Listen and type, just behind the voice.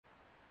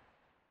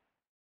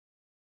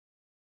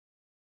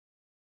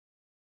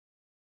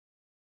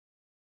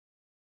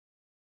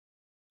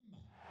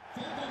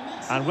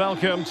And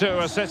welcome to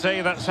a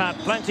city that's had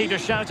plenty to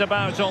shout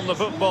about on the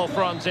football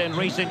front in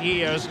recent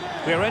years.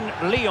 We're in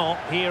Lyon,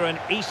 here in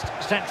East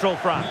Central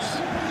France.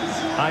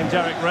 I'm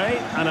Derek Ray,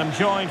 and I'm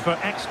joined for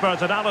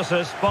expert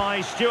analysis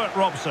by Stuart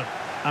Robson.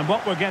 And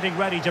what we're getting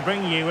ready to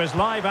bring you is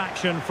live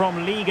action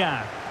from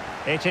Ligue.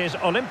 It is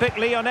Olympique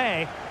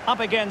Lyonnais up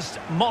against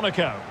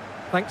Monaco.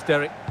 Thanks,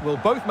 Derek. Well,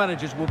 both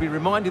managers will be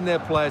reminding their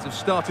players of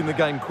starting the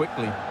game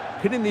quickly,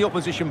 pinning the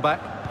opposition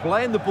back,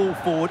 playing the ball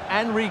forward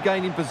and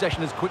regaining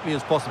possession as quickly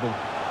as possible.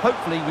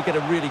 Hopefully we get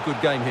a really good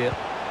game here.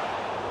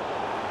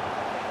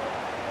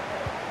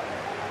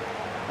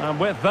 And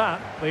with that,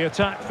 the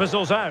attack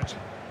fizzles out.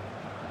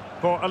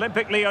 For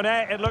Olympique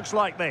Lyonnais, it looks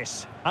like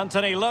this.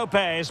 Anthony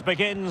Lopez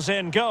begins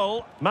in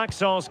goal.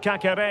 Maxence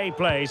Caqueret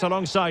plays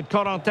alongside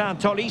Corentin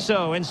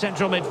Tolisso in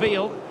central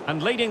midfield.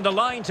 And leading the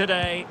line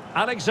today,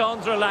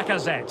 Alexandre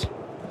Lacazette.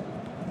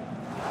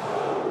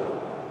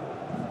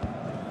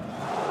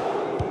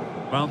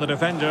 Well, the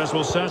defenders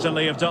will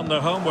certainly have done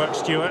their homework,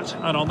 Stuart,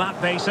 and on that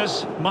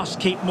basis, must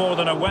keep more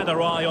than a weather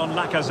eye on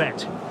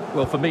Lacazette.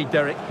 Well, for me,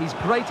 Derek, his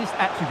greatest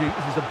attribute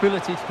is his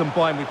ability to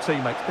combine with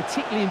teammates,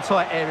 particularly in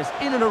tight areas,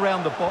 in and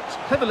around the box,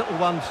 clever little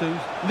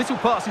 1-2s, little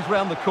passes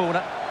round the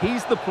corner.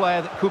 He's the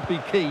player that could be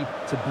key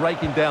to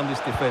breaking down this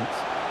defence.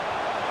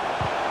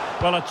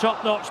 Well, a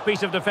top-notch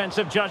piece of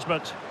defensive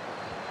judgment.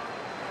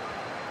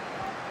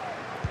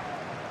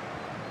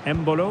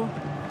 Embolo.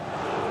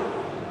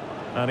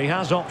 And he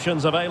has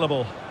options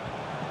available.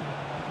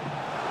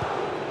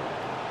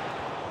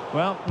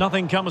 Well,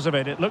 nothing comes of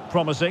it. It looked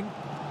promising.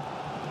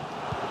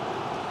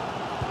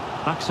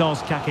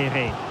 Maxence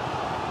Caqueret.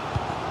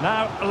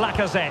 Now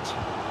Lacazette.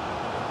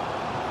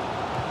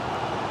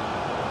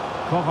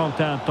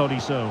 Corentin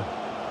Tolisso.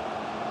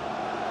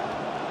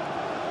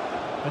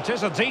 It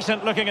is a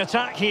decent-looking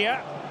attack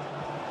here.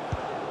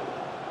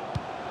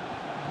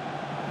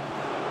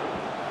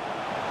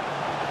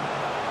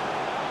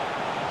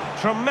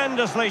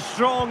 Tremendously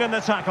strong in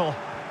the tackle.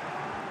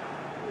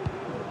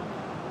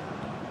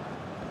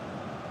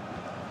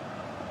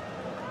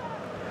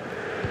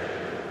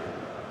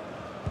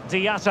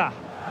 Diatta.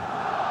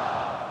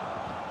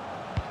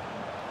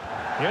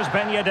 Here's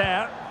Ben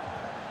Yedder.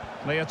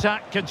 The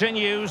attack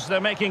continues. They're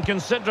making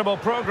considerable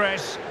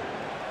progress.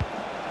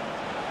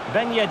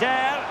 Ben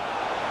Yedder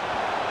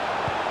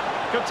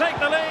could take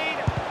the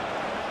lead.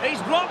 He's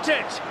blocked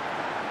it.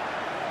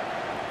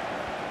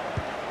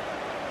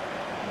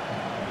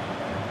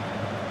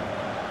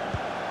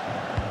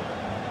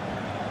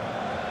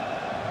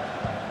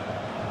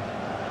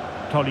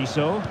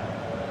 Tolisso.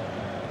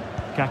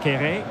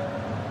 Caqueret.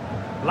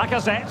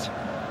 Lacazette.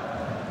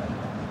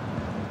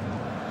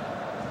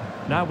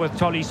 Now with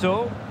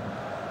Tolisso.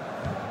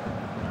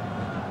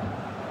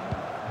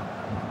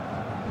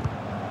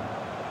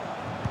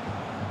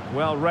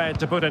 Well read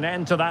to put an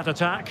end to that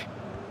attack.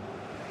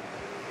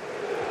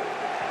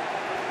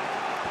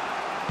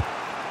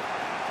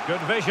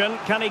 Good vision.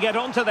 Can he get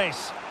onto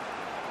this?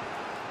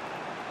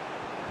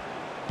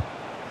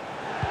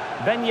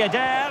 Ben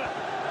Yedder.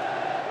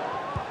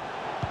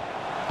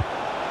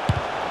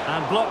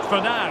 And blocked for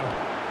now.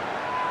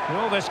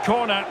 Will this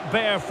corner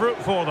bear fruit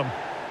for them?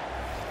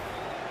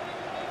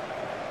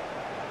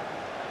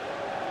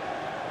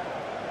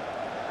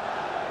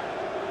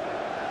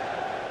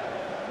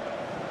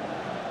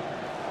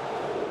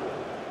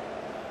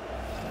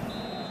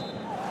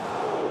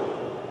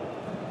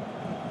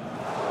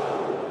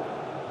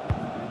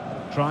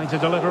 Trying to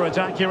deliver it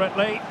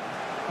accurately.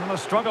 And a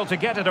struggle to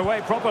get it away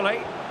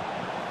properly.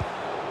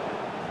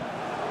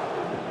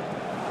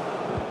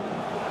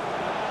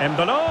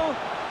 Embolo.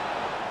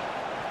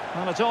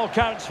 And it all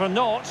counts for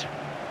naught.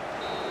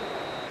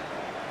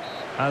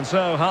 And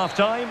so,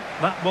 half-time,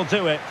 that will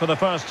do it for the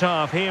first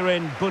half here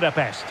in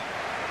Budapest.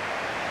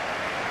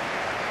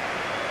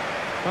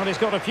 Well, he's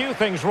got a few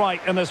things right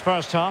in this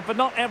first half, but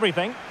not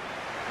everything.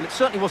 Well, it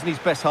certainly wasn't his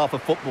best half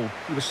of football.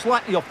 He was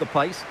slightly off the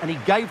pace, and he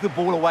gave the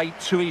ball away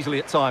too easily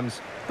at times.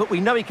 But we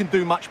know he can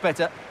do much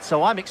better,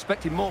 so I'm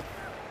expecting more.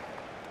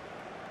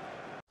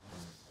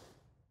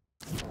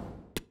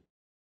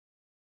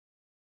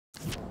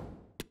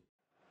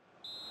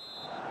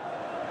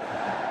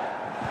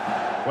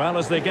 Well,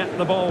 as they get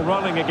the ball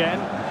rolling again,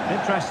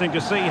 interesting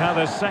to see how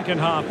the second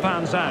half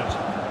pans out.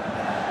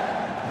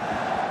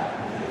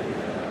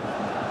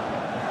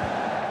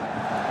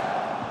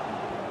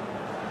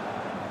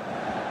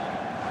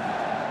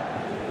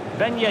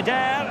 Ben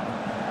Yedder.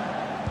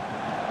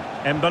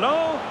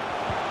 Embolo.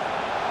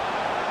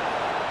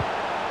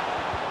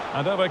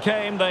 And over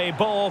came the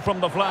ball from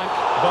the flank.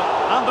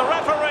 And the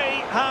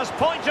referee has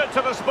pointed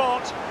to the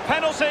spot.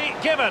 Penalty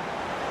given.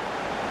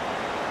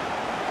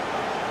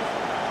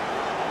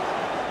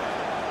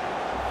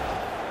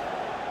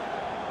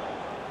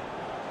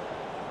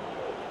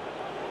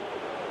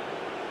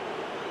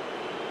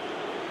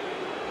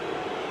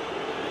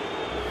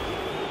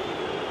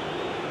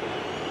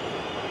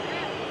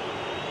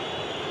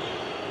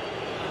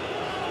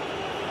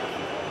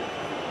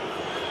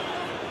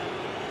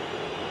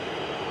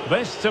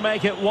 This to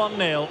make it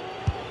 1-0.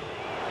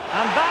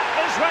 And that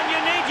is when you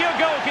need your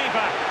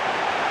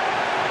goalkeeper.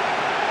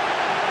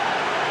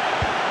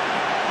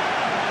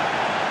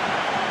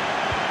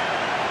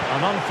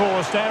 An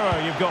unforced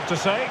error, you've got to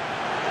say.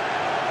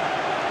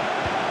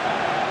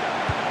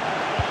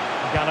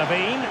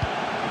 Galabine.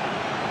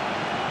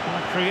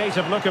 A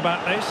creative look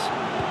about this.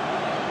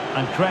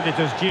 And credit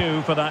is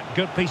due for that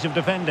good piece of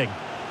defending.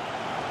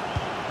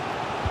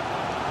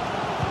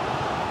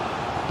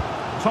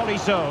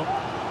 Tolisso.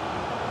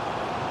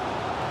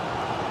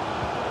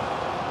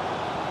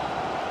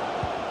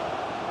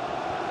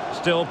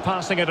 Still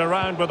passing it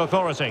around with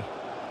authority.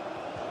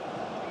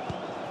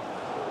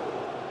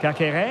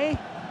 Kakere.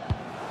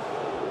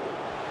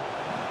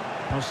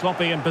 Well,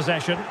 sloppy in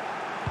possession.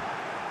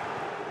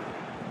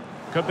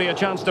 Could be a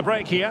chance to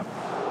break here.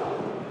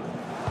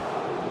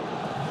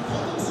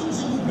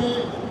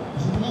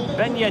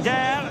 Ben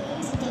Yedder.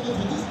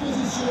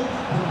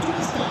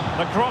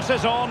 The cross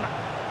is on.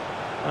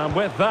 And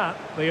with that,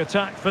 the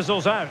attack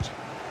fizzles out.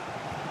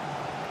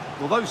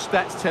 Well, those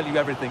stats tell you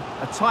everything.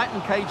 A tight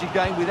and cagey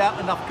game without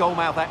enough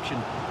goal-mouth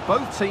action.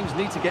 Both teams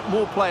need to get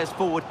more players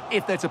forward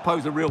if they're to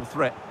pose a real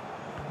threat.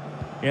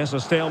 Yes,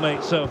 a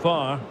stalemate so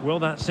far. Will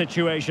that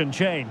situation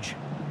change?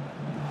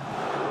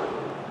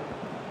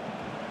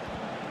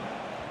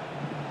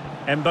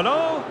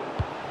 Embolo.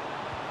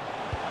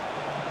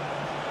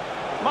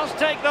 Must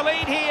take the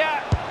lead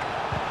here.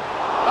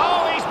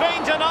 Oh, he's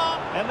beaten up.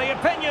 In the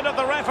opinion of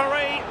the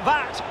referee,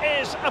 that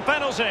is a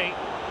penalty.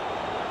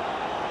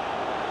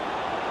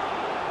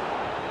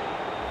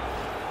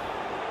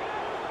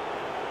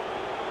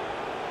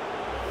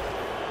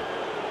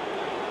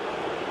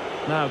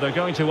 Now they're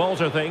going to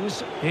alter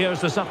things.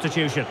 Here's the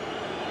substitution.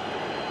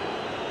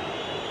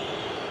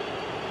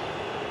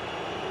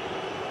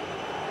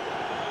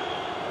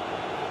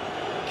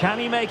 Can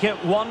he make it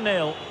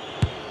 1-0?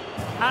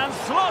 And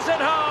slots it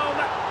home.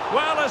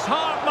 Well, his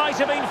heart might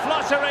have been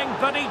fluttering,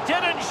 but he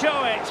didn't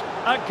show it.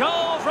 A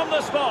goal from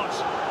the spot.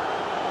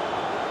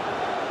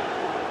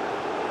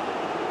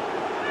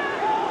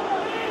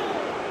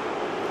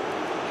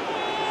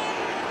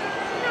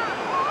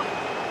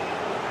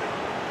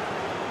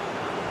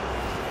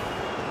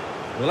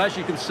 Well, as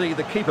you can see,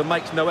 the keeper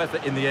makes no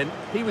effort in the end.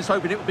 He was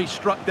hoping it would be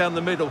struck down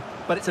the middle,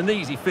 but it's an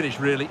easy finish,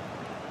 really.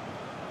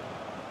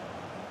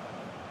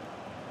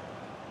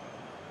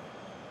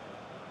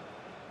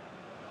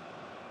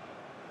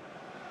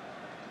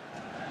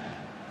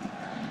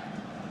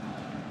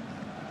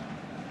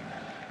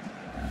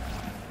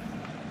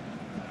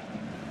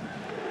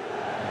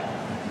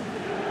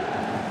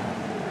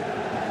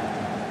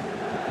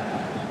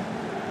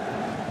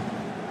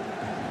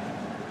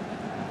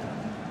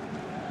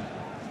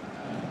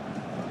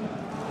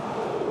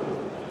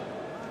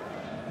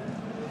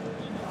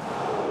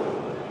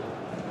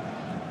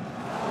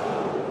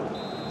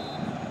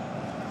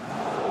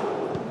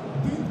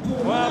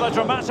 Well, a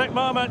dramatic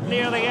moment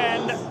near the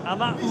end,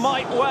 and that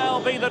might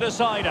well be the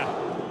decider.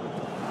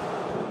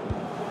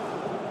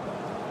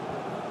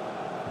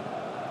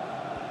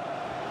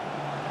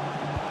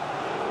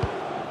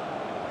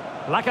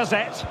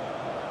 Lacazette.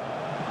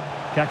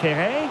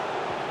 Kakere.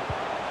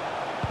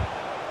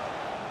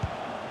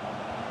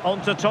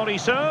 On to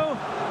Tolisso.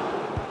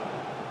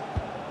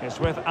 It's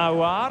with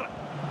Aouar.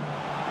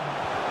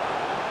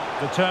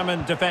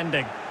 Determined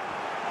defending.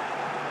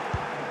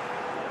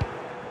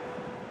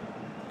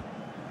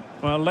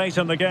 Well, late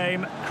in the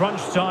game,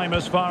 crunch time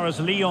as far as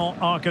Lyon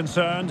are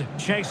concerned.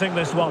 Chasing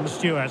this one,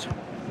 Stuart.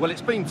 Well,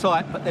 it's been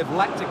tight, but they've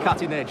lacked a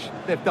cutting edge.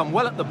 They've done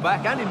well at the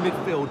back and in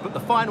midfield, but the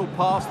final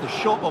pass, the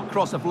shot or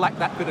cross have lacked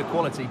that bit of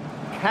quality.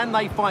 Can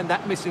they find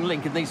that missing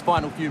link in these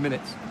final few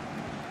minutes?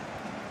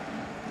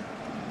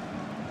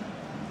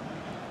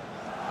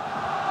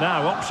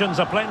 Now, options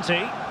are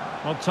plenty.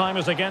 Well, time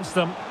is against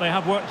them. They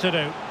have work to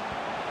do.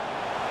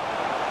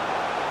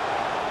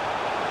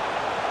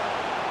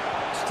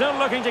 Still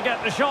looking to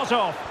get the shot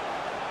off.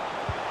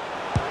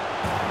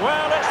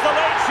 Well, it's the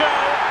late show,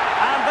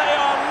 and they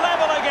are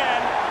level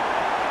again.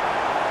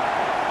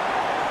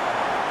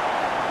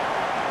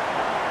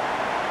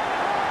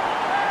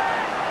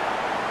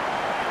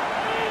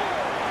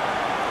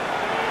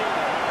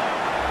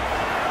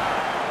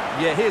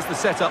 Yeah, here's the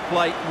set-up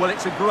play. Well,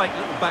 it's a great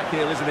little back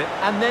heel, isn't it?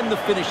 And then the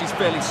finish is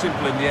fairly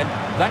simple in the end.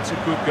 That's a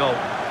good goal.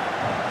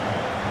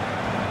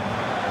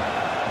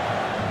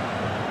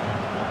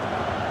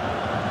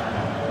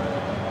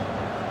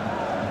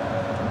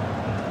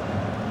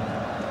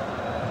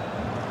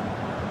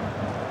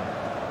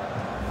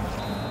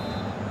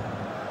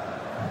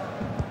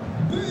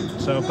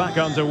 So back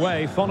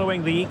underway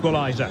following the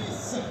equaliser.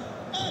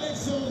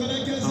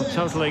 Well,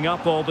 totalling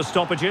up all the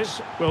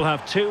stoppages, we'll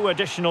have 2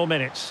 additional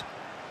minutes.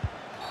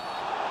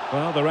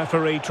 Well, the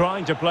referee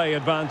trying to play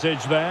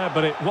advantage there,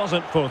 but it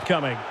wasn't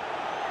forthcoming.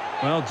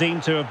 Well,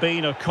 deemed to have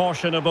been a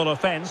cautionable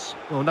offence.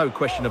 Well, no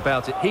question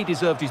about it. He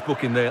deserved his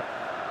booking there.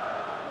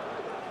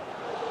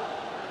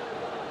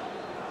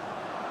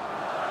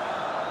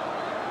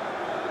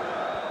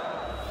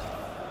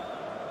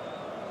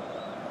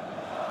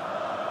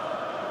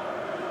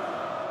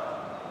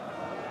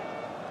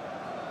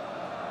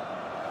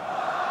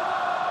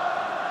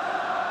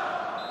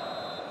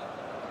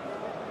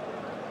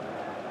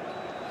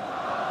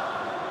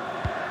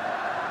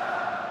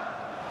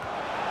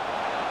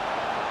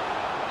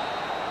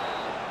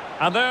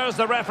 And there's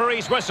the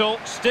referee's whistle,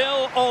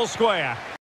 still all square.